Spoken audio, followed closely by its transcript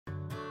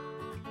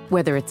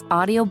Whether it's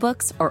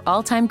audiobooks or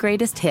all-time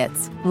greatest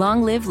hits,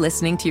 long live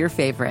listening to your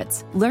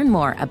favorites. Learn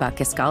more about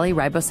Kisqali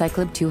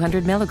Ribociclib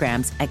 200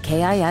 milligrams at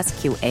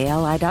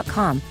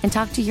KISQALI.com and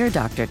talk to your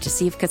doctor to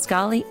see if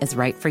Kisqali is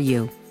right for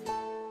you.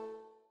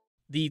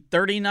 The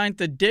 39th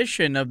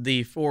edition of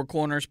the Four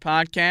Corners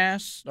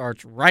podcast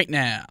starts right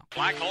now.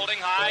 Black holding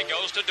high,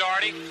 goes to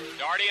Doherty.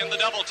 Doherty in the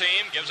double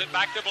team, gives it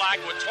back to Black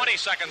with 20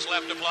 seconds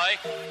left to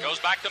play. Goes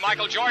back to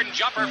Michael Jordan,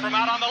 jumper from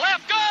out on the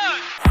left,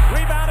 good!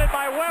 Rebounded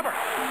by Weber.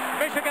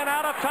 Michigan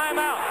out of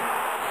timeout.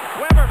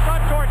 Weber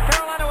front court,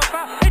 Carolina with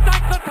foul. He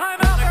takes the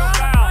timeout, they're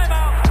out of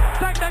timeout.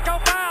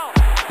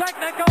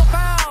 Technical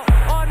foul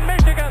on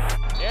Michigan.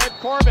 Ed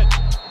Corbett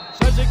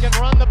says he can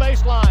run the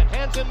baseline,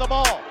 hands in the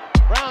ball.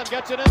 Brown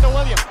gets it into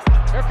Williams.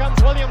 Here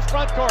comes Williams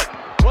front court.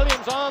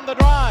 Williams on the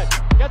drive.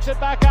 Gets it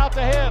back out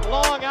to him.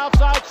 Long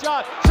outside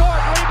shot. Short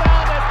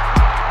rebounded.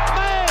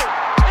 May.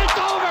 It's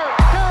over.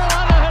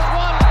 Carolina has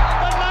won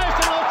the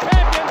national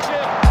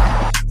championship.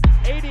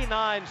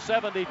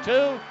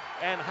 89-72.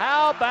 And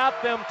how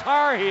about them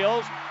Tar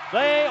Heels?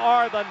 They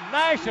are the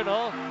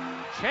national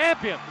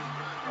champions.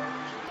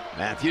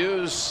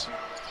 Matthews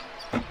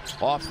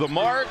off the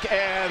mark.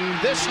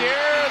 And this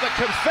year the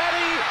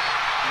confetti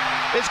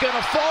is going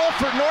to fall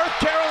for North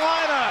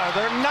Carolina.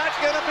 They're not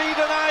going to be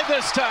denied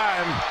this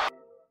time.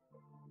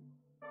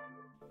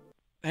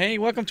 Hey,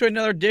 welcome to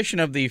another edition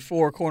of the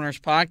Four Corners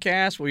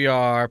podcast. We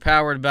are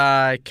powered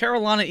by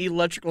Carolina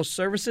Electrical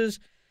Services.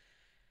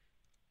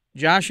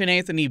 Josh and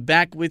Anthony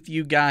back with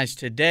you guys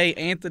today.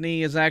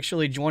 Anthony is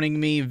actually joining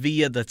me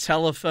via the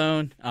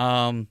telephone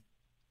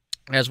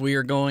as we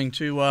are going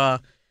to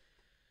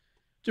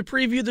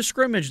preview the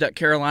scrimmage that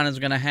Carolina is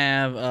going to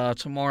have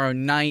tomorrow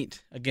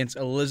night against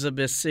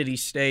Elizabeth City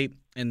State.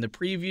 In the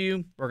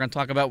preview, we're going to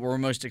talk about what we're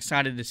most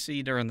excited to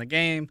see during the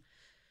game,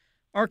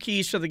 our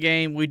keys to the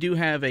game. We do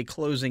have a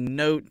closing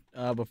note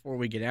before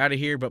we get out of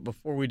here, but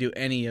before we do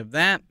any of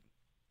that,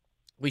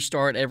 we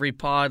start every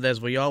pod,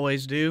 as we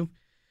always do,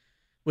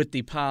 with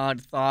the pod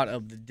thought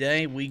of the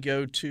day. We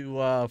go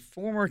to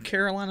former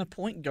Carolina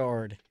point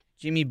guard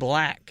Jimmy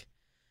Black,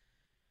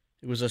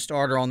 who was a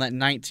starter on that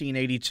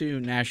 1982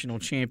 national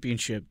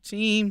championship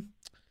team.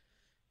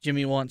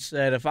 Jimmy once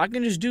said, if I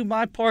can just do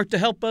my part to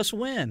help us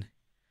win,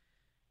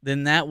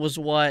 then that was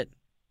what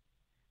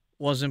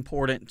was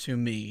important to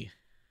me.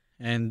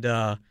 And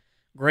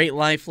great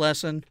life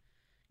lesson,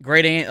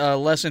 great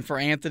lesson for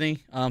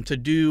Anthony to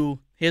do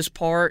his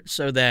part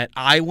so that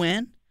I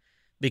win,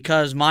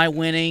 because my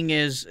winning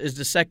is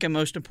the second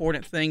most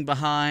important thing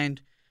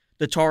behind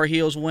the Tar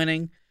Heels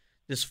winning.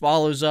 This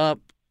follows up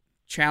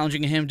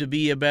challenging him to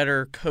be a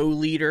better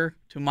co-leader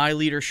to my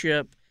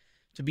leadership,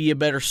 to be a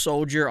better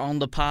soldier on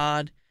the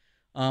pod.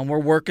 We're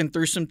working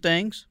through some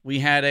things. We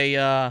had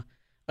a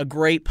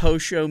great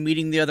post-show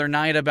meeting the other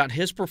night about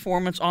his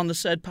performance on the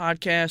said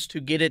podcast to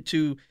get it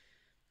to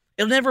 –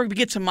 it'll never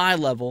get to my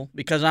level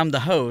because I'm the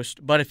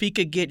host, but if he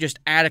could get just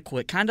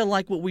adequate, kind of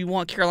like what we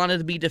want Carolina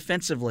to be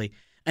defensively,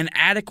 an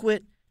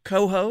adequate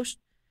co-host,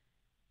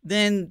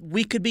 then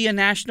we could be a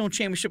national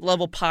championship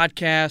level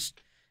podcast.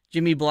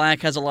 Jimmy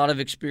Black has a lot of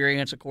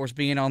experience, of course,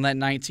 being on that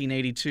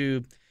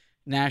 1982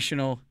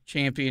 national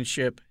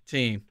championship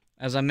team.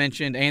 As I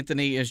mentioned,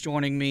 Anthony is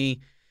joining me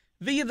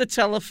via the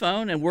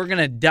telephone, and we're going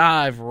to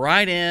dive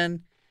right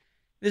in.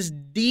 This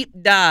deep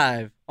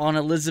dive on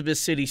Elizabeth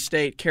City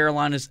State,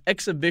 Carolina's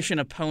exhibition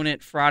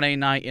opponent Friday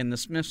night in the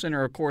Smith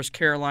Center. Of course,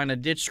 Carolina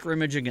did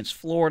scrimmage against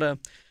Florida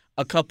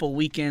a couple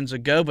weekends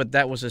ago, but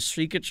that was a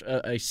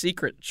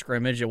secret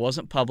scrimmage. It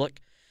wasn't public,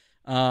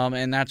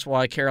 and that's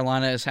why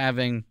Carolina is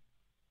having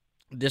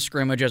this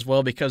scrimmage as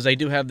well, because they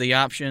do have the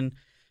option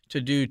to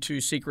do two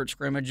secret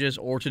scrimmages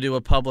or to do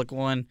a public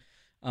one.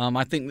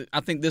 I think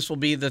this will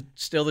be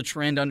still the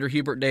trend under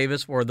Hubert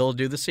Davis, where they'll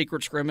do the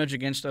secret scrimmage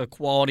against a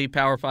quality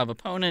Power 5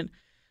 opponent,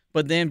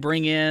 but then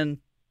bring in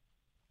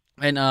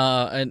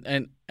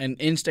an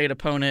in-state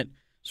opponent,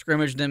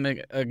 scrimmage them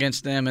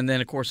against them, and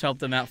then, of course, help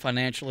them out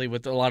financially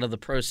with a lot of the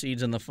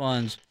proceeds and the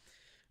funds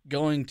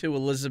going to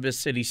Elizabeth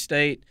City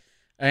State.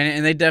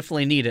 And they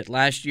definitely need it.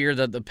 Last year,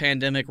 the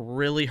pandemic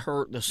really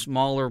hurt the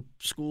smaller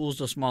schools,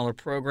 the smaller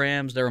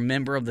programs. They're a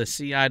member of the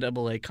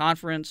CIAA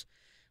conference,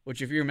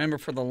 which, if you remember,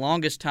 for the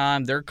longest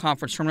time, their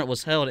conference tournament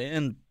was held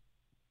in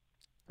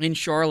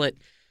Charlotte,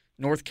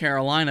 North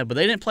Carolina. But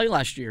they didn't play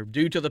last year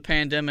due to the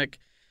pandemic.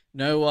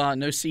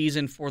 No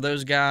season for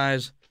those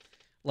guys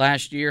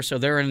last year, so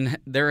they're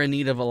in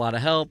need of a lot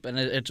of help. And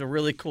it's a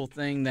really cool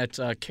thing that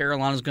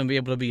Carolina's going to be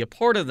able to be a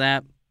part of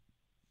that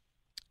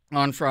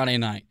on Friday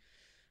night.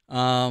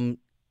 The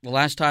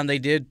last time they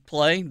did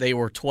play, they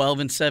were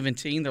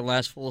 12-17, their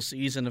last full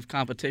season of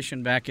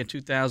competition back in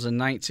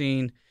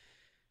 2019,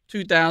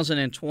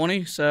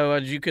 2020. So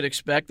as you could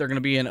expect, they're going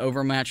to be an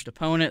overmatched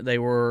opponent. They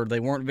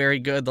weren't very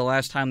good the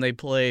last time they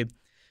played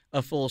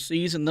a full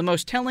season. The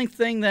most telling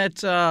thing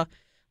that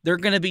they're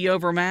going to be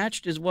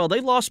overmatched is, well, they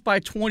lost by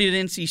 20 to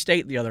NC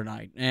State the other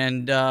night.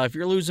 And if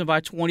you're losing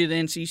by 20 to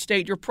NC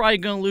State, you're probably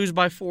going to lose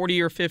by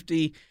 40 or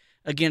 50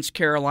 against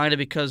Carolina,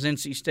 because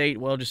NC State,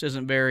 well, just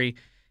isn't very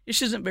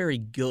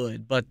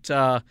good. But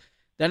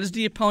That is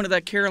the opponent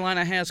that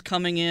Carolina has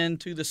coming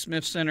into the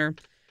Smith Center.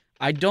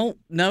 I don't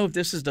know if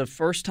this is the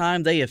first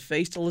time they have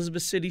faced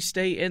Elizabeth City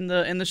State in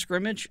the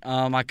scrimmage.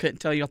 I couldn't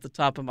tell you off the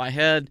top of my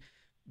head.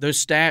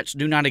 Those stats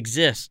do not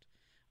exist.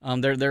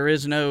 There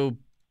is no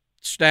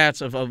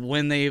stats of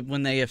when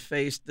they have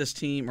faced this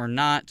team or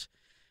not.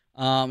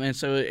 And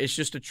so it's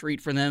just a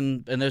treat for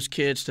them and those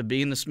kids to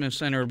be in the Smith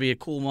Center. It'll be a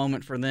cool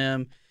moment for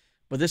them.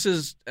 But this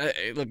is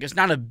look, it's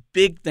not a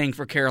big thing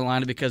for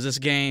Carolina because this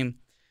game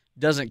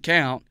doesn't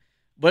count.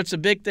 But it's a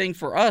big thing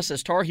for us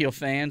as Tar Heel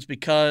fans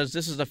because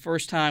this is the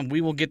first time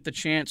we will get the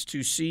chance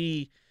to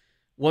see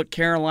what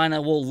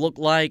Carolina will look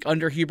like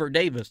under Hubert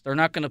Davis. They're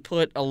not going to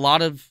put a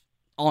lot of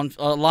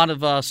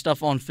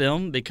stuff on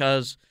film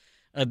because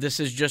this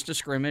is just a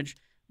scrimmage.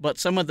 But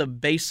some of the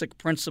basic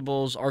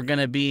principles are going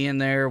to be in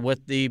there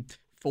with the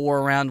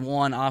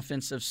 4-round-1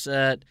 offensive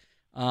set,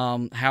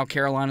 how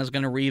Carolina is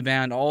going to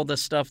rebound, all the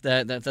stuff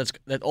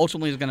that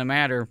ultimately is going to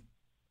matter.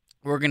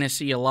 We're going to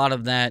see a lot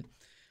of that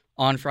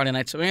on Friday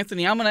night. So,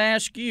 Anthony, I'm going to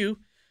ask you,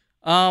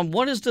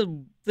 what is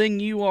the thing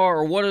you are,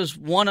 or what is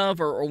one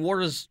of, or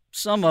what is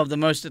some of the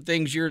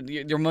things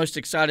you're most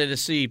excited to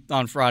see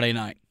on Friday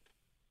night?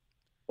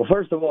 Well,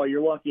 first of all,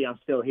 you're lucky I'm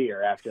still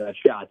here after that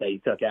shot that you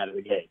took out of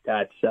the gate.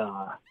 That's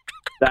that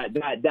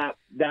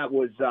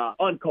was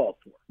uncalled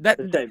for.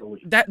 To say the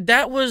least.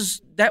 That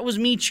was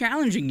me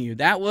challenging you.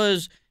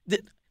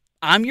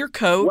 I'm your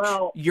coach.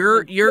 Well,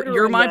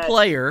 you're my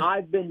player.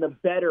 I've been the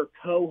better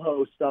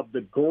co-host of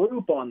the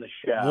group on the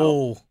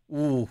show.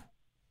 Ooh.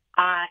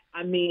 I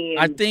mean,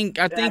 I think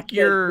that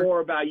you're says more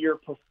about your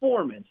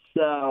performance.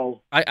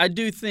 So I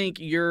do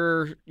think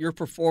your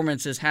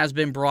performance has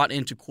been brought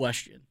into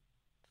question.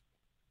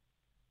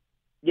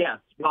 Yes,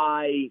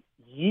 by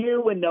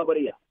you and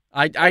nobody else.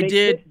 I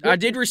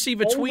did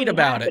receive a tweet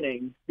about it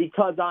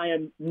because I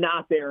am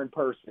not there in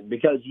person.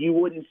 Because you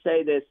wouldn't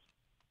say this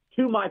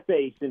to my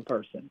face in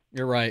person.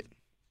 You're right.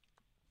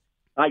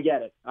 I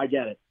get it.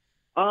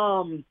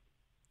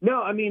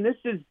 No, I mean this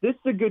is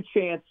a good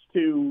chance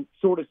to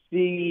sort of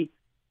see.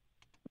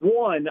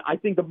 One, I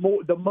think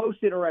the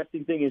most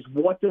interesting thing is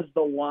what does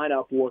the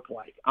lineup look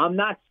like? I'm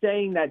not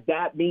saying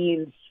that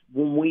means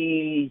when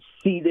we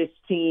see this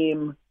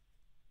team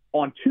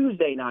on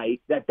Tuesday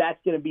night that's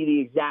going to be the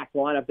exact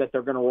lineup that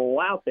they're going to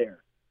roll out there.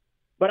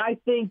 But I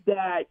think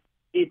that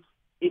it's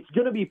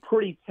going to be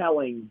pretty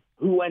telling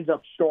who ends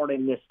up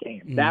starting this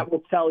game. Mm. That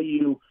will tell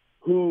you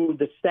who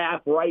the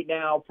staff right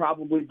now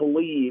probably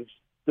believes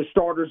the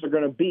starters are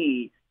going to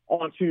be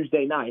on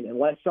Tuesday night.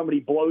 Unless somebody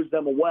blows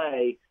them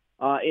away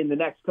in the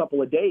next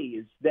couple of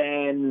days,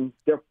 then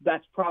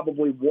that's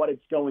probably what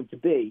it's going to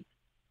be.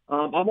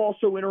 I'm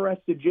also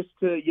interested just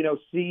to,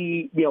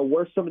 see,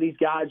 where some of these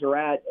guys are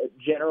at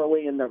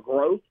generally in their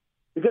growth.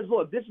 Because,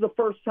 look, this is the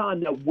first time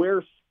that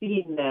we're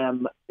seeing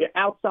them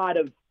outside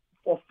of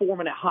a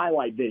 4-minute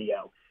highlight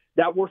video,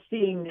 that we're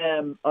seeing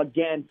them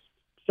against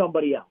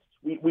somebody else.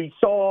 We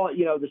saw,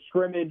 the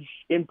scrimmage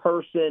in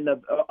person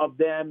of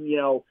them,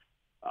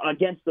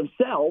 against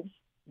themselves.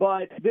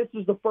 But this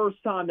is the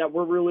first time that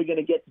we're really going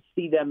to get to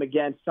see them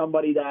against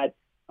somebody that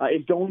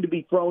is going to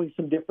be throwing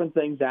some different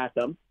things at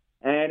them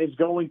and is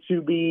going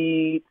to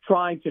be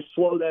trying to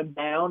slow them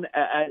down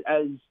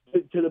as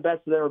to the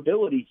best of their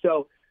ability.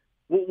 So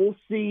we'll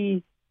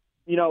see,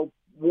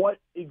 what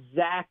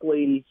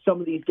exactly some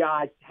of these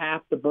guys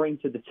have to bring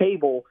to the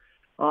table.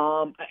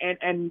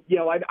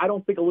 I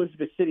don't think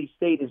Elizabeth City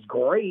State is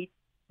great,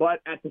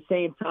 but at the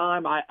same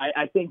time,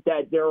 I think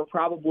that there are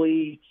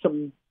probably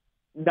some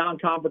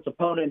non-conference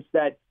opponents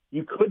that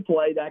you could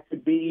play that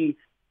could be,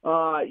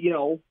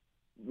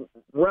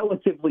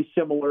 relatively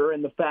similar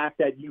in the fact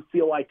that you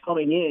feel like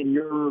coming in,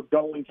 you're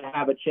going to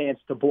have a chance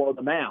to blow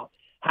them out.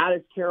 How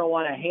does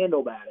Carolina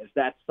handle that? Is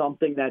that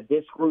something that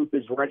this group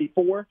is ready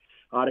for,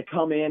 to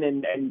come in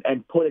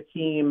and put a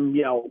team,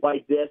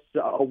 like this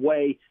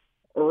away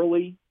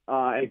early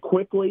and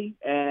quickly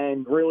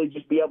and really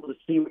just be able to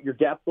see what your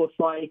depth looks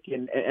like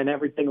and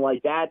everything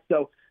like that?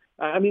 So,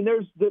 I mean,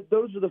 those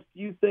are the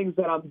few things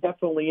that I'm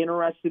definitely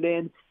interested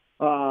in.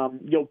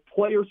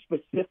 Player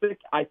specific,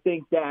 I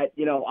think that,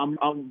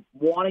 I'm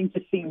wanting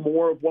to see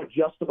more of what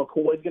Justin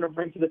McCoy is going to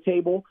bring to the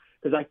table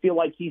because I feel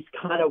like he's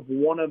kind of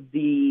one of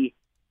the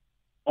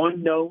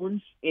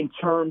unknowns in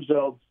terms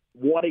of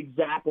what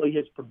exactly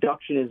his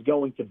production is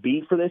going to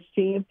be for this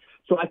team.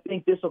 So I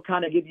think this will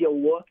kind of give you a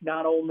look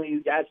not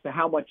only as to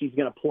how much he's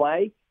going to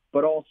play,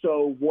 but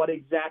also what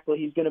exactly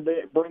he's going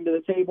to bring to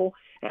the table.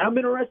 And I'm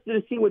interested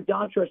to see what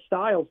Dontre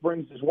Styles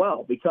brings as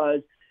well,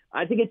 because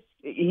I think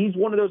he's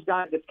one of those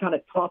guys that's kind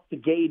of tough to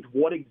gauge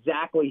what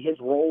exactly his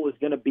role is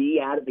going to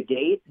be out of the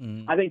gate.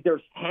 Mm. I think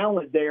there's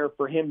talent there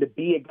for him to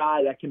be a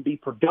guy that can be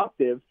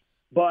productive,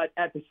 but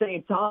at the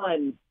same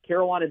time,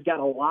 Carolina's got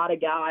a lot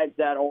of guys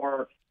that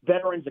are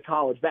veterans of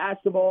college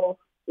basketball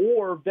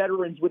or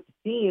veterans with the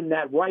team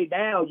that right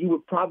now you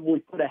would probably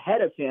put ahead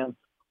of him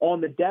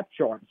on the depth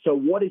chart. So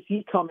what does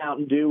he come out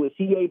and do? Is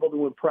he able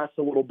to impress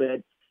a little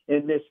bit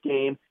in this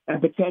game and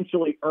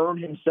potentially earn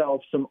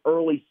himself some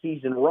early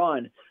season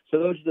run? So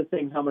those are the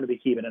things I'm going to be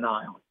keeping an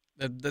eye on.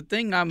 The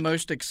thing I'm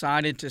most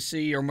excited to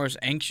see or most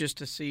anxious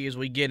to see as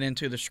we get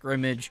into the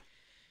scrimmage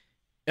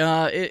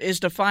is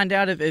to find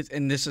out if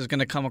and this is going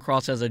to come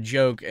across as a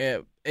joke,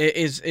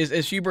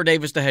 is Hubert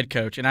Davis the head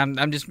coach? And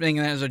I'm just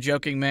thinking that as a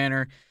joking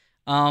manner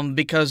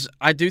because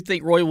I do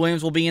think Roy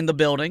Williams will be in the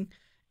building.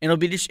 And it'll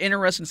be just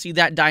interesting to see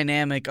that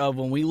dynamic of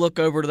when we look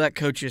over to that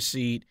coach's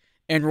seat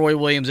and Roy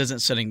Williams isn't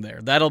sitting there.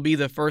 That'll be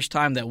the first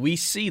time that we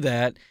see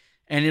that,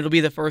 and it'll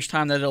be the first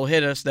time that it'll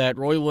hit us that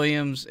Roy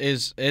Williams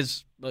is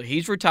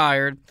he's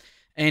retired,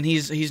 and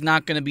he's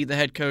not going to be the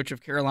head coach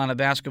of Carolina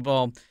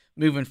basketball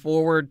moving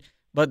forward.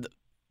 But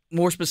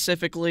more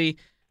specifically,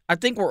 I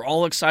think we're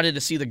all excited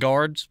to see the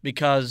guards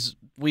because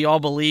we all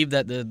believe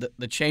that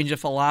the change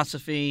of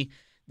philosophy,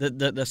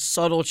 the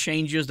subtle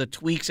changes, the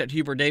tweaks that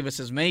Hubert Davis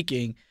is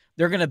making,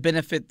 they're going to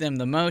benefit them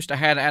the most. I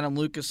had Adam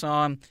Lucas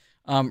on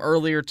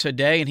earlier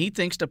today, and he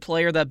thinks the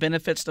player that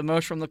benefits the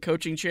most from the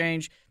coaching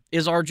change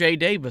is R.J.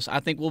 Davis. I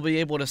think we'll be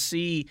able to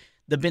see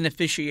the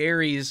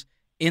beneficiaries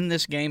in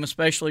this game,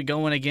 especially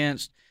going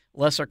against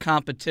lesser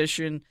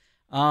competition.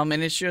 And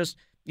it's just,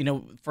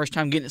 first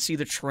time getting to see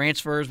the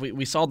transfers.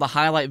 We saw the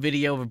highlight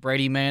video of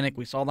Brady Manick.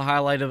 We saw the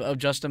highlight of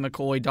Justin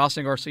McCoy.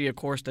 Dawson Garcia, of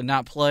course, did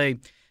not play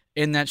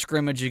in that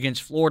scrimmage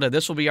against Florida.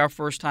 This will be our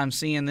first time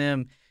seeing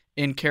them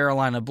in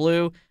Carolina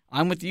blue.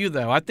 I'm with you,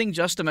 though. I think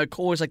Justin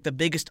McCoy is like the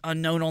biggest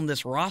unknown on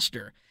this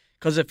roster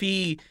because if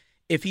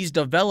he's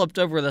developed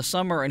over the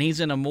summer and if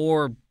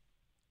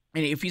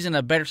he's in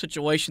a better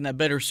situation that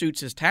better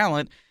suits his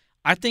talent,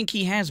 I think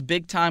he has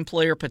big-time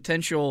player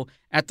potential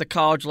at the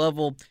college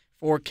level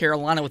for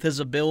Carolina with his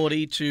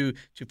ability to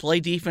play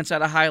defense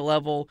at a high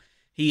level.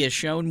 He has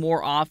shown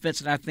more offense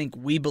than I think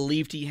we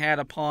believed he had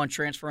upon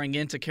transferring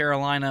into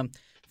Carolina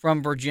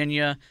from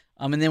Virginia.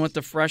 And then with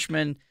the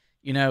freshman,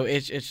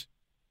 it's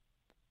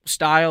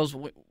Styles,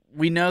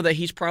 we know that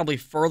he's probably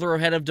further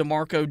ahead of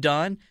DeMarco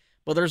Dunn,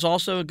 but there's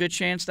also a good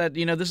chance that,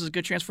 this is a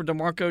good chance for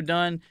DeMarco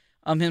Dunn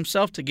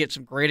himself to get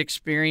some great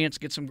experience,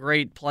 get some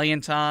great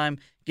playing time,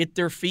 get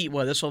their feet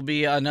wet. This will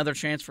be another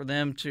chance for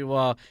them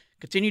to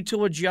continue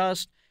to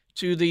adjust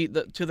to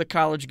the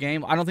college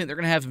game. I don't think they're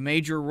going to have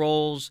major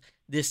roles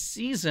this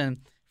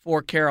season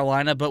for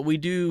Carolina, but we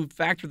do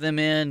factor them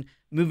in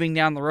moving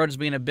down the road as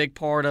being a big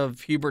part of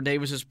Hubert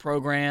Davis's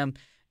program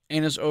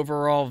and his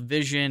overall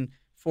vision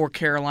for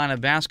Carolina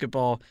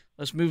basketball.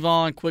 Let's move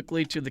on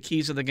quickly to the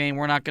keys of the game.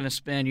 We're not going to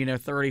spend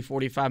 30,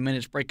 45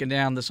 minutes breaking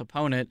down this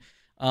opponent,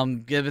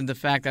 given the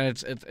fact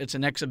that it's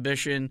an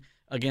exhibition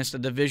against a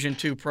Division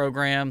II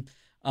program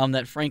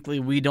that, frankly,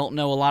 we don't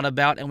know a lot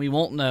about and we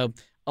won't know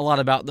a lot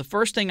about. The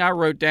first thing I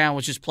wrote down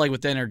was just play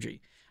with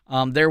energy.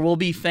 There will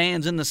be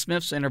fans in the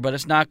Smith Center, but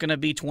it's not going to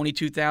be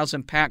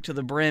 22,000 packed to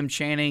the brim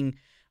chanting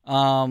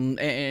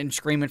and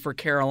screaming for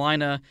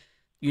Carolina.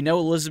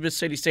 Elizabeth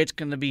City State's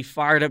going to be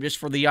fired up just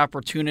for the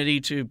opportunity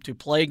to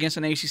play against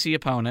an ACC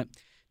opponent,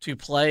 to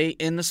play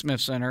in the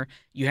Smith Center.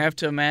 You have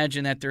to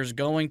imagine that there's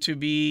going to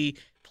be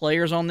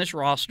players on this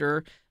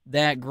roster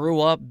that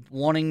grew up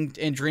wanting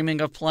and dreaming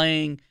of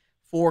playing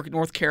for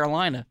North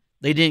Carolina.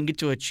 They didn't get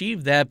to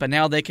achieve that, but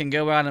now they can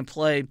go out and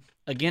play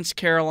against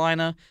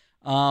Carolina,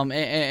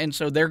 and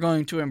so they're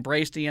going to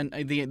embrace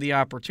the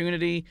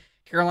opportunity.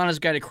 Carolina's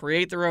got to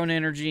create their own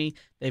energy.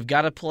 They've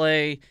got to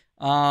play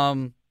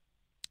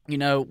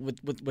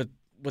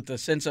with a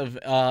sense of,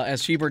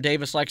 as Hubert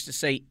Davis likes to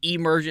say,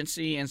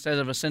 emergency instead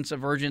of a sense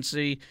of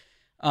urgency,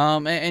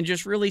 and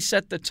just really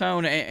set the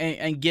tone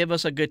and give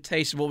us a good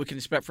taste of what we can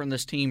expect from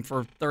this team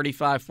for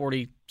 35,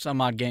 40 some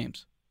odd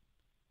games.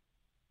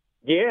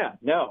 Yeah,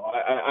 no,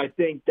 I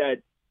think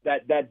that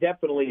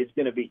definitely is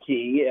going to be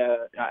key.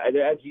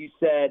 As you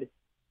said,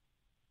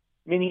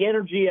 the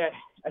energy,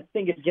 I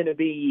think it's going to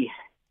be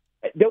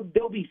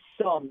there'll be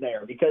some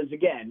there because,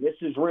 again, this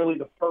is really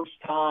the first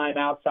time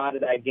outside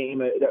of that game,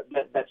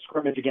 that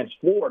scrimmage against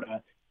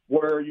Florida,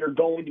 where you're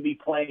going to be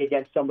playing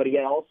against somebody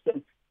else.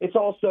 And it's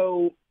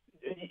also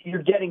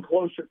you're getting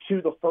closer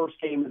to the first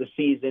game of the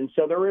season,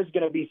 so there is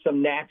going to be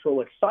some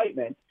natural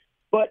excitement.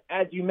 But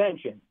as you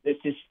mentioned, this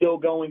is still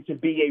going to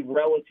be a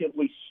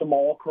relatively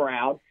small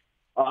crowd.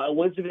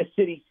 Elizabeth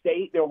City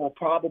State, there will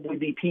probably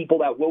be people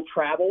that will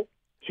travel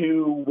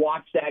to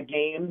watch that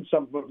game.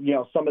 Some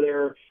of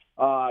their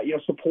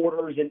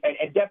supporters and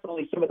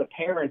definitely some of the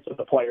parents of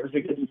the players,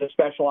 because it's a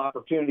special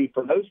opportunity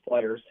for those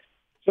players.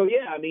 So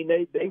yeah,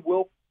 they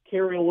will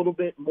carry a little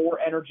bit more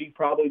energy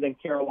probably than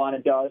Carolina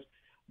does.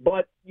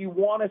 But you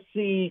want to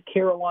see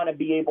Carolina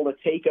be able to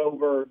take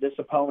over this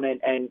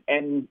opponent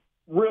and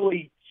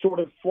really sort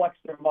of flex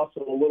their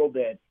muscle a little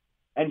bit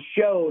and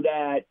show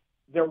that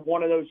they're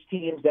one of those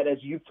teams that, as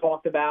you've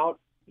talked about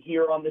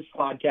here on this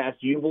podcast,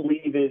 you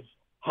believe is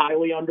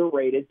highly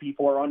underrated.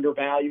 People are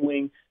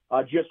undervaluing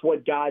just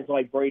what guys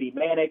like Brady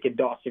Manick and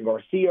Dawson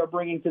Garcia are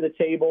bringing to the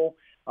table.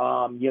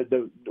 You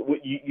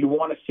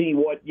want to see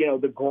what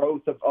the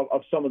growth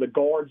of some of the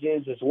guards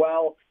is as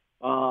well.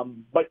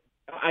 But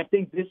I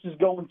think this is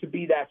going to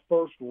be that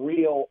first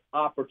real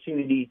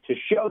opportunity to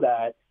show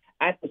that.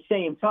 At the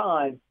same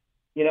time,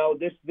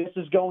 this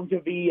is going to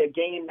be a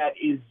game that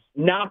is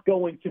not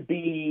going to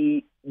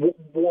be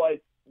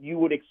what you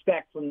would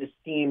expect from this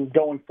team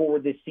going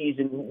forward this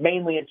season,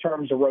 mainly in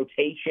terms of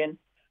rotation.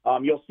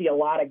 You'll see a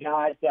lot of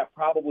guys that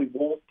probably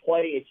won't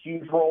play a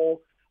huge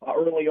role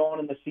early on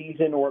in the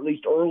season, or at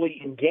least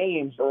early in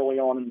games early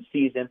on in the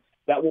season,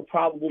 that will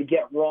probably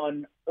get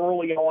run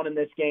early on in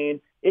this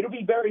game. It'll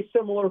be very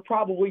similar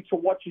probably to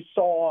what you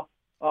saw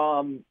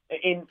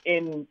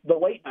in the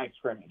late night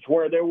scrimmage,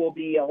 where there will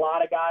be a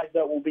lot of guys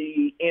that will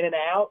be in and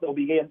out. There'll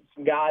be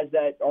some guys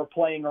that are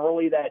playing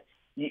early that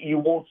you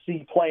won't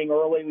see playing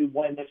early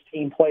when this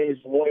team plays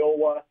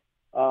Loyola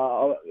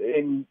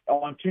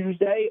on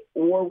Tuesday,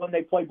 or when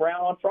they play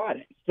Brown on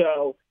Friday.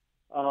 So,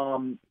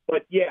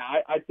 but yeah,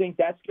 I think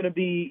that's going to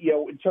be,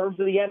 in terms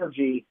of the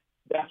energy,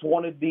 that's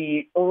one of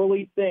the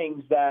early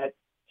things that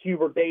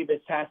Hubert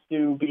Davis has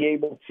to be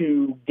able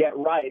to get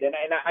right. And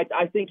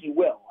I think he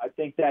will. I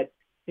think that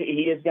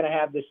he is going to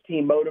have this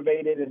team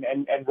motivated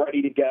and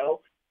ready to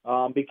go,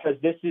 because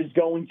this is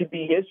going to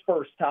be his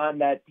first time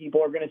that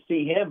people are going to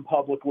see him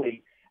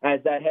publicly as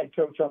that head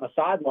coach on the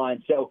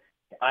sideline. So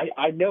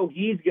I know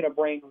he's going to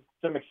bring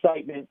some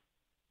excitement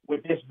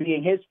with this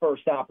being his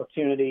first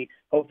opportunity.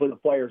 Hopefully the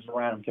players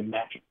around him can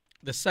match it.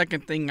 The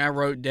second thing I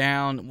wrote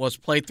down was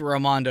play through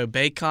Armando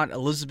Bacot.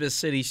 Elizabeth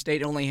City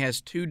State only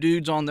has 2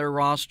 dudes on their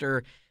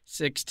roster,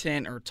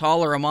 6'10" or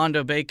taller.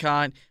 Armando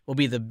Bacot will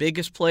be the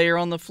biggest player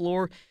on the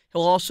floor.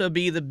 He'll also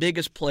be the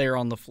biggest player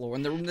on the floor.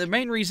 And the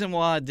main reason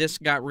why this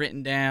got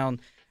written down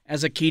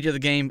as a key to the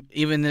game,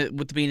 even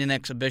with being an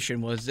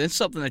exhibition, was it's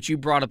something that you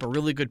brought up a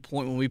really good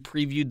point when we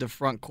previewed the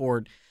front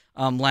court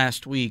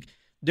last week.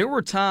 There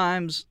were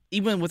times,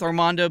 even with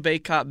Armando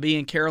Bacot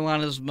being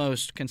Carolina's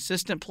most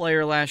consistent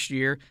player last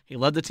year, he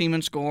led the team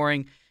in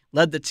scoring,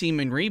 led the team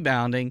in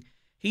rebounding,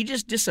 he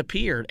just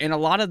disappeared. And a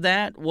lot of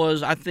that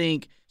was, I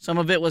think, some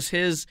of it was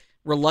his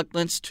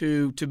reluctance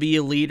to be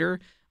a leader,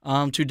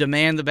 to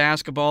demand the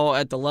basketball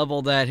at the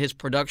level that his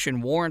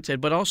production warranted,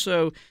 but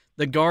also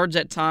the guards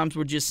at times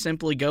would just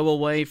simply go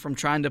away from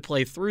trying to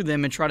play through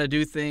them and try to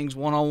do things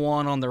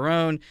one-on-one on their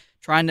own,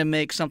 trying to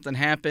make something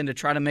happen, to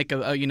try to make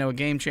a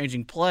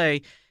game-changing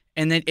play,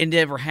 and then it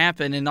never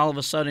happened, and all of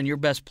a sudden your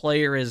best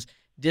player is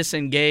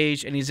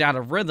disengaged and he's out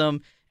of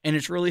rhythm, and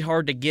it's really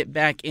hard to get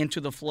back into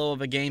the flow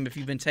of a game if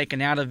you've been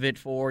taken out of it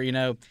for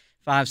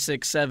 5,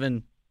 6,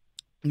 7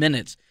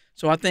 minutes.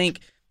 So I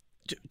think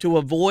to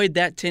avoid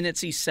that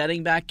tendency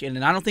setting back in,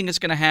 and I don't think it's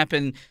going to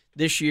happen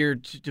this year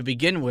to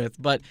begin with,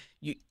 but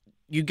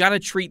you got to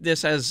treat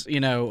this as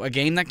a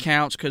game that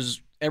counts,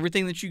 because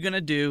everything that you're going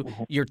to do,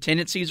 your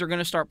tendencies are going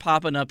to start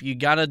popping up. You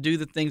got to do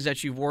the things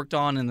that you've worked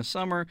on in the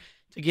summer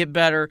to get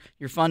better,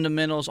 your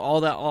fundamentals, all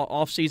that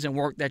off-season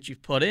work that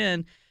you've put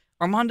in.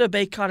 Armando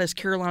Bacot is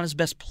Carolina's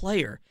best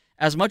player.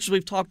 As much as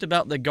we've talked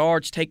about the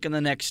guards taking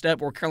the next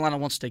step where Carolina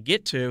wants to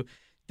get to,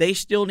 they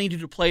still needed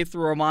to play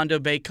through Armando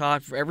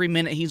Bacot. For every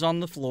minute he's on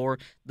the floor,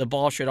 the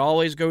ball should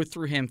always go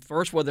through him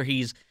first, whether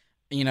he's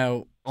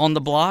on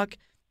the block,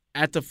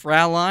 at the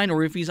foul line,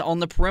 or if he's on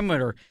the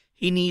perimeter.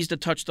 He needs to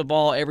touch the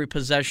ball every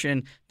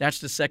possession. That's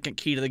the second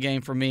key to the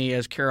game for me,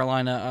 as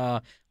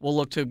Carolina will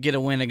look to get a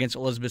win against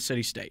Elizabeth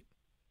City State.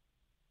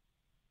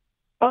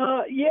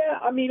 Yeah,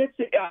 I mean,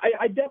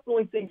 I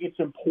definitely think it's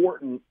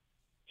important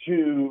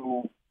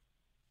to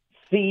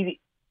see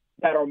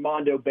that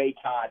Armando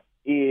Bacot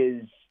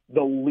is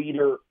the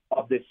leader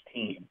of this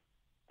team.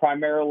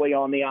 Primarily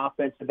on the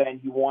offensive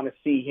end, you want to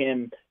see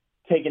him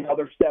take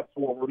another step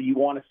forward. You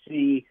want to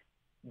see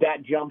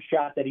that jump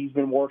shot that he's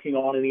been working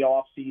on in the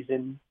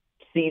offseason,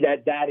 see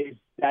that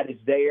is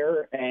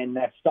there, and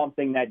that's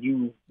something that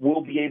you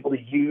will be able to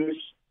use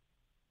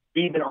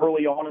even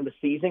early on in the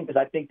season, because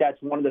I think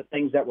that's one of the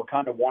things that we're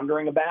kind of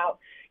wondering about.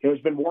 He's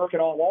been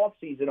working all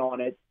offseason on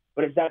it,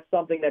 but is that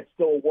something that's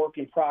still a work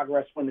in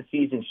progress when the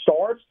season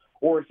starts,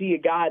 or is he a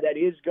guy that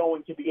is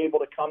going to be able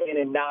to come in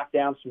and knock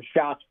down some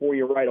shots for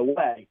you right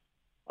away?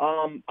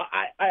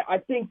 I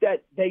think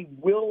that they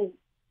will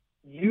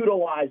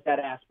utilize that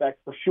aspect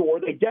for sure.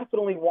 They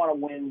definitely want to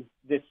win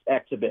this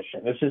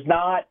exhibition. This is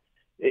not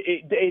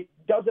it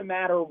doesn't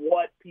matter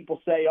what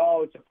people say,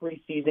 oh, it's a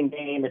preseason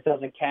game, it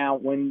doesn't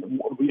count when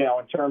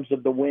in terms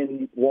of the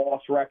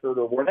win-loss record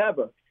or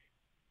whatever.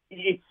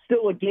 It's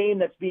still a game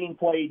that's being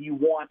played you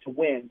want to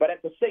win. But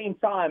at the same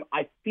time,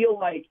 I feel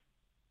like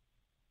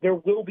there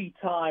will be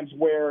times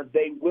where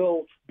they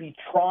will be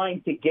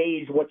trying to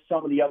gauge what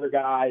some of the other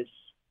guys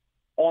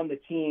on the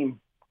team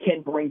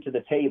can bring to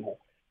the table.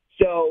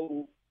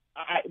 So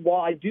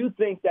while I do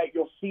think that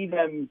you'll see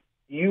them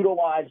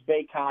utilize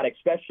Bacot,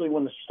 especially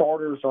when the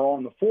starters are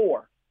on the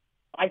floor,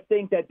 I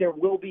think that there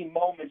will be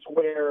moments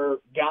where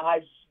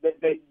guys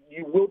that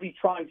you will be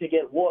trying to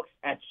get looks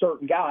at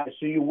certain guys.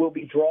 So you will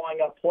be drawing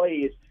up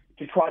plays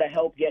to try to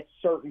help get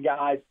certain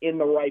guys in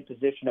the right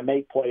position to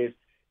make plays.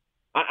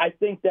 I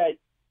think that,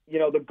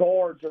 the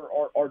guards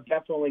are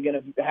definitely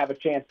going to have a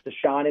chance to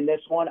shine in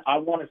this one. I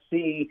want to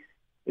see,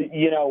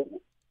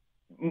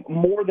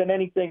 more than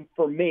anything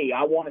for me,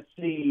 I want to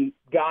see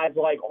guys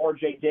like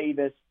R.J.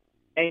 Davis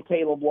and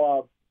Caleb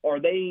Love. Are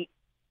they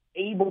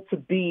able to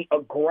be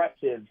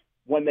aggressive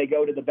when they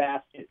go to the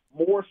basket,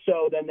 more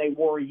so than they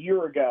were a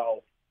year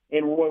ago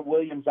in Roy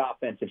Williams'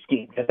 offensive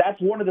scheme, because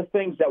that's one of the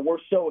things that we're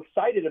so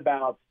excited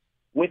about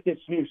with this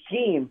new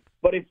scheme,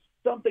 but it's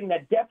something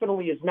that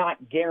definitely is not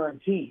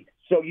guaranteed.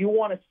 So you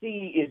want to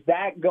see, is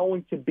that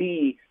going to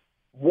be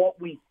what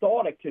we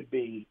thought it could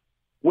be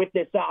with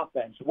this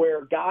offense,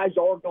 where guys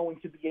are going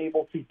to be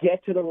able to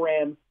get to the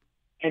rim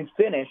and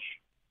finish,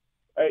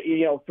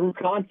 through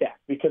contact,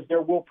 because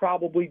there will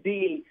probably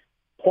be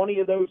plenty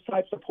of those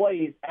types of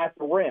plays at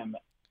the rim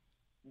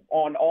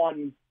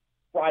on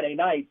Friday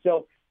night.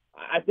 So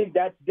I think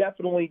that's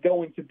definitely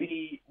going to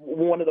be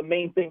one of the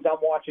main things I'm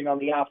watching on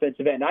the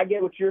offensive end. I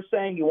get what you're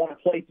saying. You want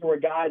to play through a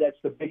guy that's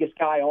the biggest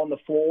guy on the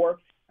floor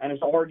and is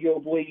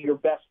arguably your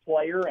best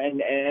player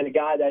and a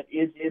guy that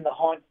is in the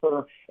hunt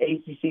for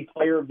ACC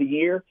Player of the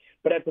Year.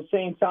 But at the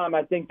same time,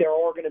 I think there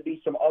are going to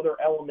be some other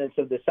elements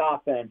of this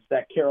offense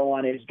that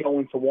Carolina is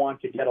going to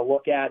want to get a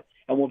look at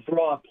and will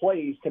draw up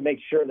plays to make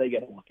sure they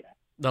get a look at.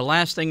 The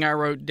last thing I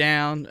wrote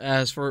down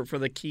as for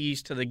the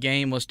keys to the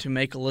game was to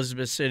make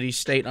Elizabeth City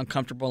State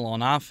uncomfortable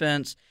on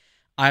offense.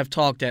 I've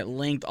talked at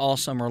length all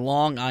summer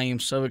long. I am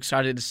so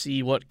excited to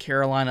see what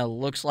Carolina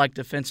looks like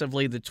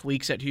defensively. The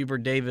tweaks that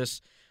Hubert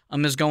Davis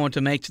is going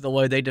to make to the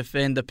way they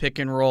defend the pick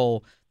and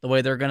roll, the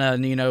way they're going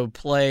to,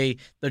 play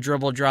the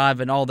dribble drive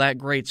and all that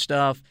great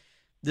stuff.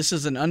 This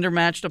is an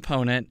undermatched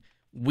opponent.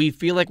 We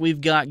feel like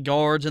we've got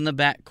guards in the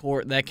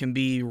backcourt that can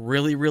be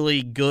really,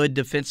 really good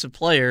defensive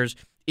players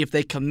if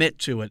they commit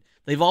to it.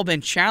 They've all been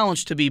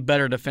challenged to be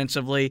better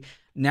defensively.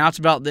 Now it's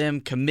about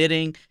them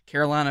committing.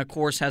 Carolina, of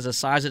course, has a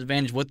size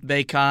advantage with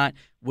Bacot,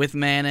 with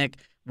Manick,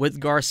 with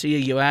Garcia.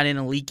 You add in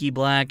a Leaky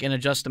Black and a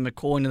Justin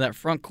McCoy into that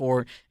front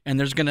court, and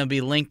there's going to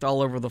be length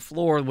all over the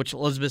floor, which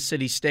Elizabeth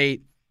City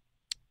State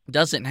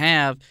doesn't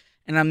have.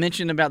 And I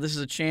mentioned about this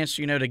is a chance,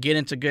 to get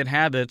into good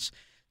habits.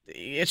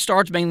 It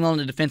starts mainly on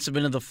the defensive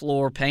end of the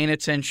floor, paying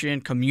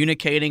attention,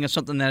 communicating is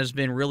something that has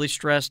been really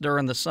stressed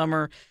during the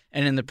summer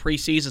and in the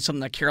preseason,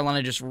 something that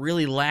Carolina just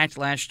really lacked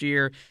last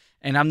year.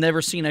 And I've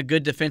never seen a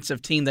good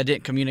defensive team that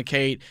didn't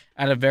communicate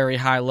at a very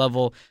high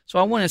level. So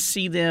I want to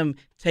see them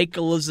take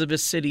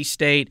Elizabeth City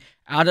State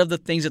out of the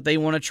things that they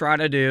want to try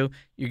to do.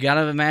 You got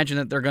to imagine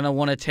that they're going to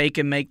want to take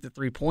and make the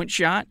three-point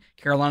shot.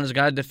 Carolina's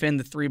got to defend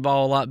the three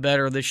ball a lot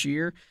better this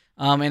year.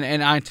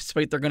 And I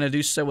anticipate they're going to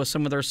do so with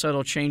some of their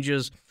subtle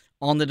changes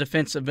on the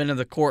defensive end of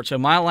the court. So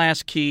my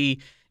last key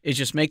is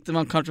just make them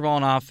uncomfortable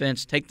on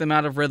offense, take them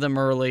out of rhythm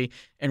early,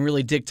 and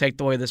really dictate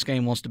the way this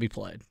game wants to be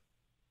played.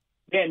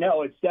 Yeah,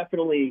 no, it's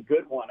definitely a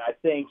good one. I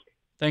think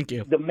Thank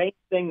you. The main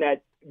thing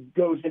that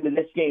goes into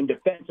this game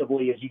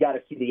defensively is you got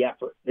to see the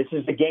effort. This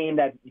is a game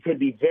that could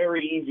be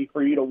very easy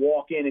for you to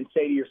walk in and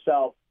say to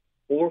yourself,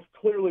 well, we're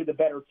clearly the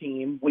better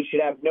team. We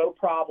should have no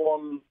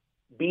problem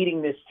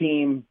beating this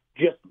team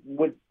just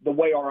with the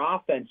way our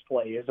offense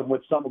plays and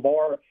with some of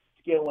our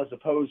skill as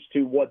opposed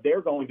to what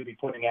they're going to be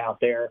putting out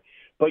there.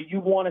 But you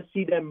want to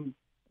see them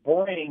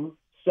bring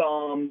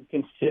some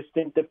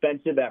consistent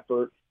defensive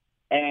effort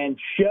and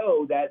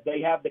show that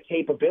they have the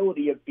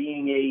capability of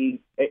being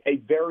a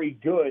very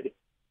good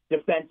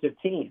defensive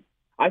team.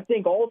 I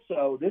think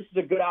also this is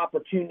a good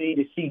opportunity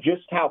to see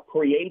just how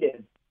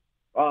creative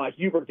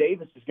Hubert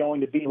Davis is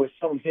going to be with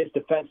some of his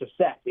defensive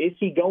sets. Is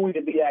he going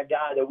to be that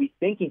guy that we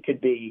think he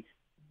could be,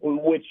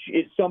 which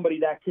is somebody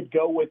that could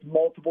go with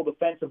multiple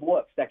defensive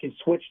looks, that can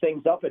switch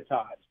things up at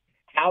times?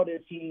 How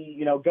does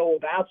he, go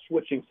about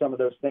switching some of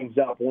those things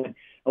up when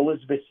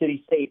Elizabeth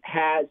City State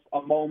has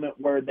a moment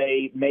where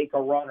they make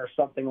a run or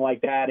something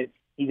like that, and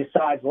he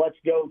decides, let's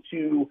go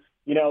to,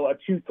 a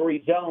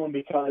 2-3 zone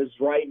because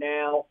right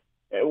now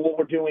what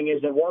we're doing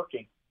isn't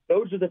working.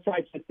 Those are the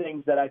types of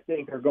things that I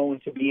think are going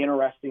to be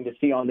interesting to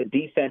see on the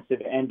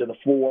defensive end of the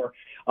floor.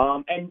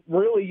 And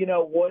really,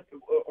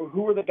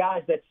 who are the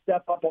guys that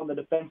step up on the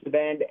defensive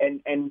end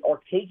and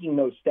are taking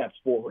those steps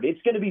forward?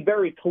 It's going to be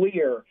very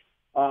clear.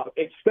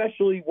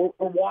 Especially we're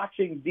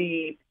watching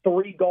the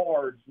three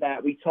guards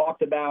that we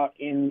talked about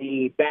in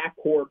the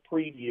backcourt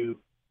preview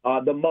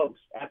the most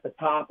at the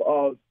top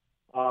of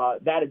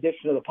that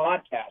edition of the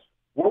podcast.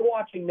 We're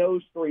watching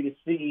those three to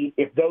see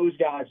if those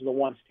guys are the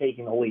ones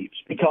taking the leaps,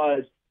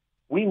 because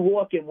we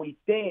look and we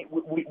think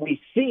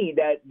we see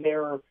that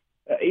there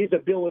is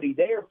ability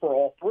there for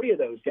all three of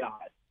those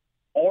guys.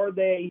 Are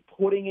they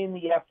putting in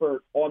the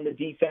effort on the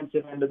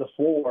defensive end of the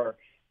floor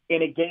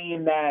in a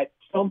game that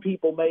some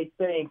people may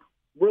think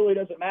really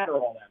doesn't matter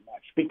all that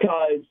much?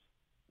 Because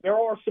there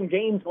are some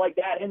games like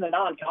that in the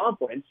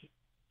non-conference,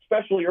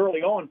 especially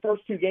early on.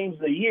 First two games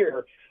of the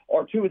year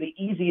are two of the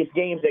easiest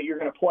games that you're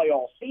going to play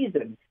all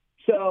season.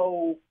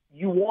 So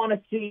you want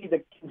to see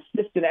the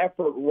consistent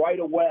effort right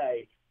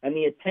away and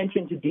the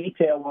attention to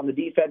detail on the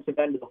defensive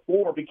end of the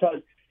floor,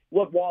 because,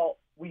 look, while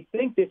we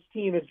think this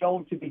team is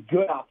going to be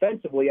good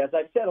offensively, as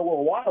I said a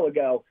little while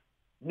ago,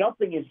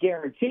 nothing is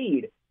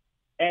guaranteed.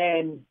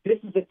 And this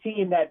is a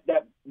team that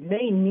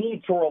may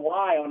need to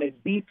rely on its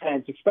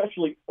defense,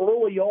 especially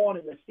early on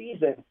in the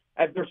season,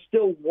 as they're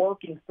still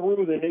working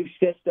through the new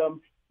system,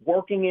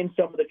 working in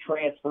some of the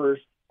transfers,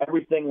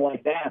 everything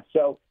like that.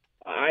 So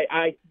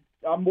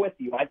I'm with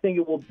you. I think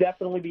it will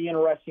definitely be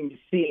interesting to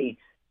see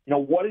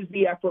what is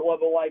the effort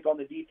level like on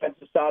the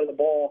defensive side of the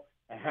ball,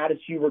 and how does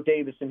Hubert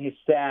Davis and his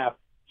staff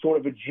sort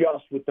of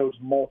adjust with those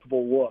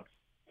multiple looks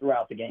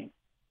throughout the game?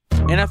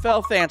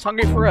 NFL fans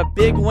hungry for a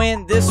big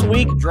win this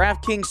week?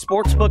 DraftKings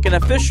Sportsbook, an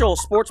official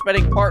sports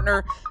betting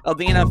partner of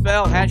the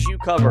NFL, has you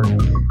covered.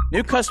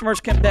 New customers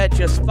can bet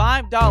just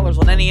 $5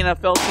 on any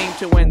NFL team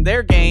to win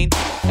their game,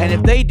 and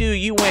if they do,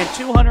 you win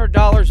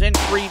 $200 in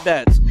free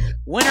bets.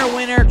 Winner,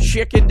 winner,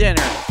 chicken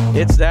dinner.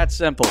 It's that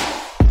simple.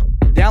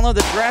 Download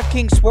the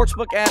DraftKings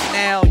Sportsbook app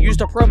now. Use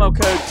the promo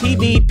code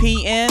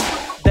TBPN.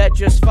 Bet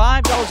just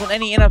 $5 on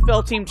any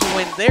NFL team to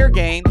win their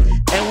game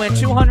and win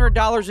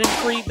 $200 in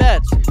free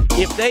bets.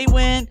 If they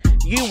win,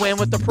 you win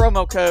with the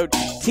promo code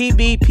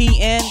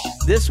TBPN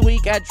this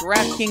week at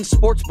DraftKings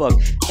Sportsbook,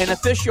 an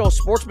official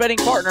sports betting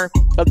partner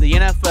of the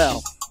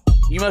NFL.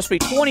 You must be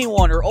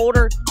 21 or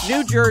older,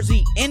 New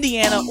Jersey,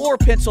 Indiana, or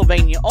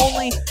Pennsylvania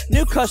only.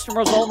 New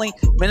customers only.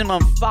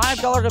 Minimum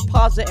 $5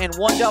 deposit and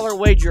 $1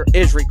 wager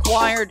is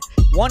required.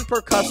 One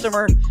per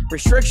customer.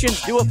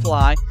 Restrictions do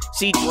apply.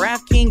 See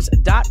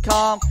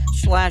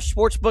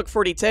DraftKings.com/sportsbook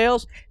for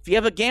details. If you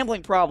have a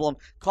gambling problem,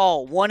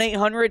 call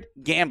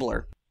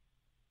 1-800-GAMBLER.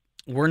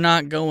 We're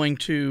not going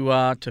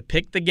to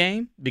pick the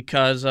game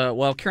because,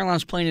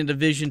 Carolina's playing a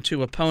Division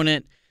II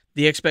opponent.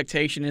 The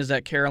expectation is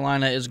that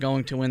Carolina is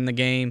going to win the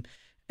game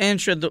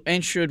and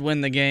should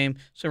win the game.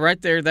 So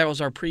right there, that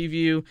was our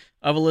preview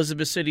of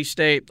Elizabeth City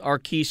State. Our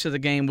keys to the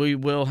game. We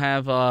will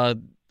have a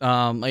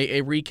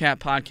recap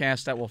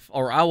podcast I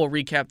will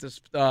recap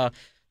this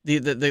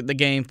the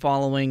game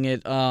following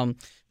it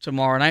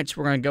tomorrow night.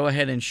 So we're going to go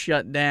ahead and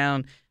shut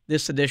down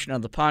this edition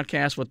of the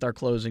podcast with our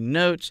closing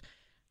notes.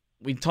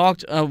 We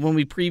talked when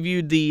we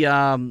previewed the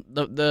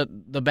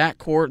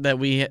backcourt that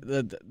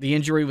the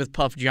injury with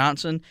Puff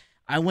Johnson.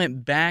 I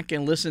went back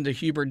and listened to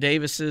Hubert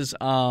Davis's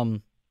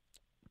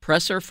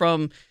presser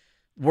from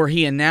where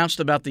he announced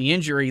about the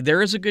injury.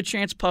 There is a good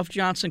chance Puff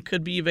Johnson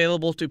could be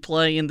available to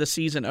play in the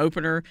season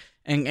opener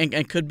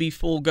and could be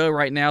full go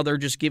right now. They're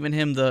just giving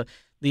him the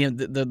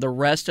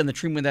rest and the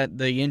treatment that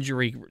the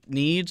injury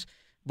needs.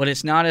 But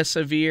it's not as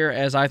severe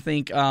as I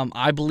think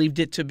I believed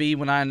it to be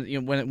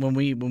when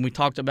we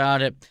talked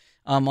about it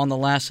on the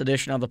last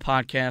edition of the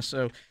podcast.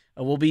 So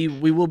we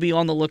will be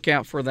on the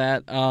lookout for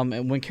that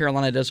and when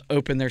Carolina does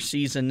open their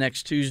season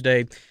next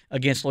Tuesday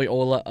against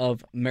Loyola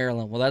of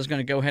Maryland. Well, that's going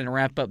to go ahead and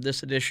wrap up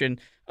this edition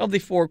of the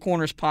Four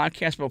Corners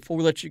podcast. But before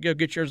we let you go,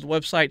 get yours to the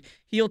website,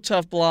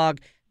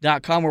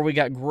 HeelToughBlog.com, where we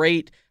got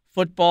great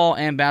football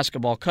and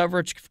basketball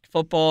coverage.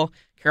 Football,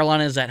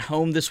 Carolina is at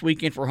home this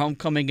weekend for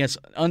homecoming against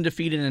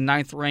undefeated and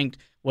 9th-ranked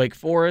Wake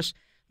Forest.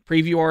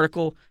 Preview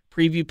article,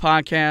 preview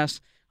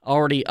podcast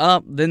already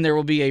up. Then there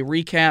will be a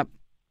recap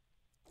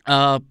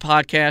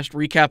podcast,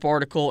 recap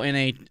article, and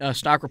a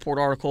stock report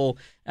article,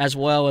 as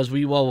well as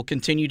we will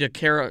continue to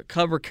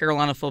cover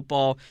Carolina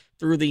football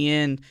through the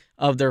end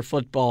of their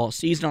football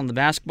season. On the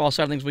basketball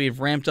side of things, we have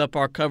ramped up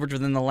our coverage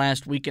within the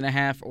last week and a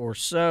half or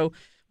so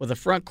with a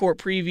front court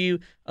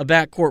preview, a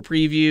back court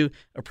preview,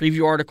 a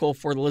preview article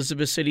for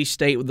Elizabeth City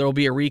State. There will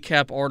be a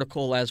recap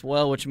article as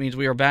well, which means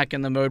we are back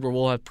in the mode where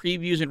we'll have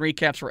previews and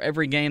recaps for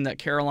every game that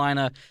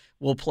Carolina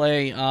will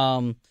play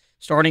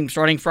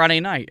starting Friday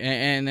night,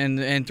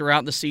 and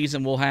throughout the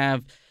season we'll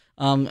have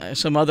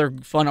some other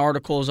fun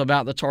articles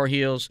about the Tar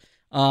Heels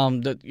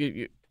as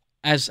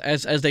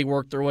they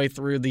work their way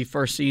through the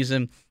first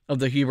season of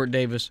the Hubert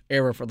Davis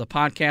era. For the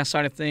podcast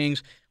side of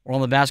things, we're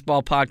on the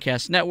Basketball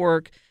Podcast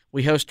Network.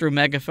 We host through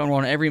Megaphone. We're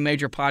on every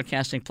major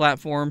podcasting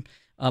platform: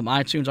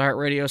 iTunes,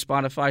 iHeartRadio,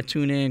 Spotify,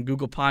 TuneIn,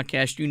 Google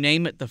Podcasts, you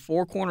name it. The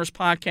Four Corners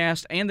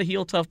Podcast and the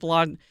Heel Tough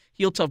Blog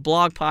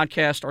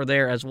podcast are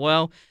there as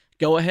well.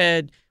 Go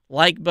ahead.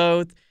 Like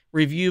both,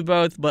 review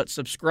both, but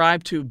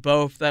subscribe to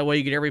both. That way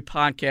you get every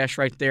podcast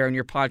right there in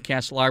your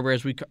podcast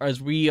library as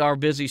we are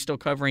busy still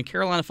covering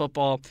Carolina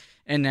football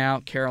and now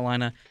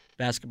Carolina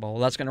basketball.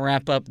 Well, that's going to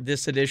wrap up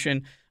this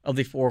edition of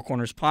the Four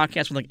Corners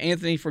podcast. I want to thank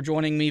Anthony for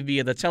joining me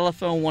via the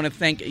telephone. I want to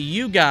thank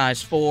you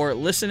guys for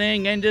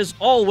listening. And as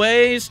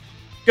always,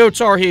 go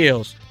Tar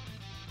Heels.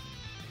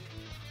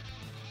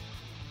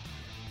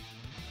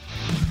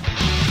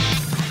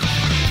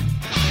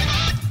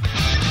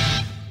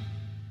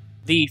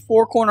 The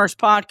Four Corners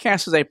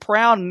Podcast is a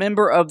proud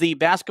member of the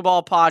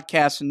Basketball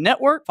Podcast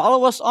Network.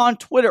 Follow us on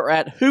Twitter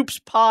at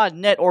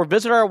HoopsPodNet or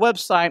visit our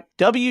website,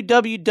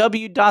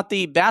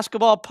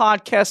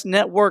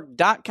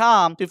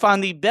 www.thebasketballpodcastnetwork.com, to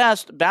find the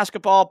best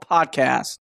basketball podcasts.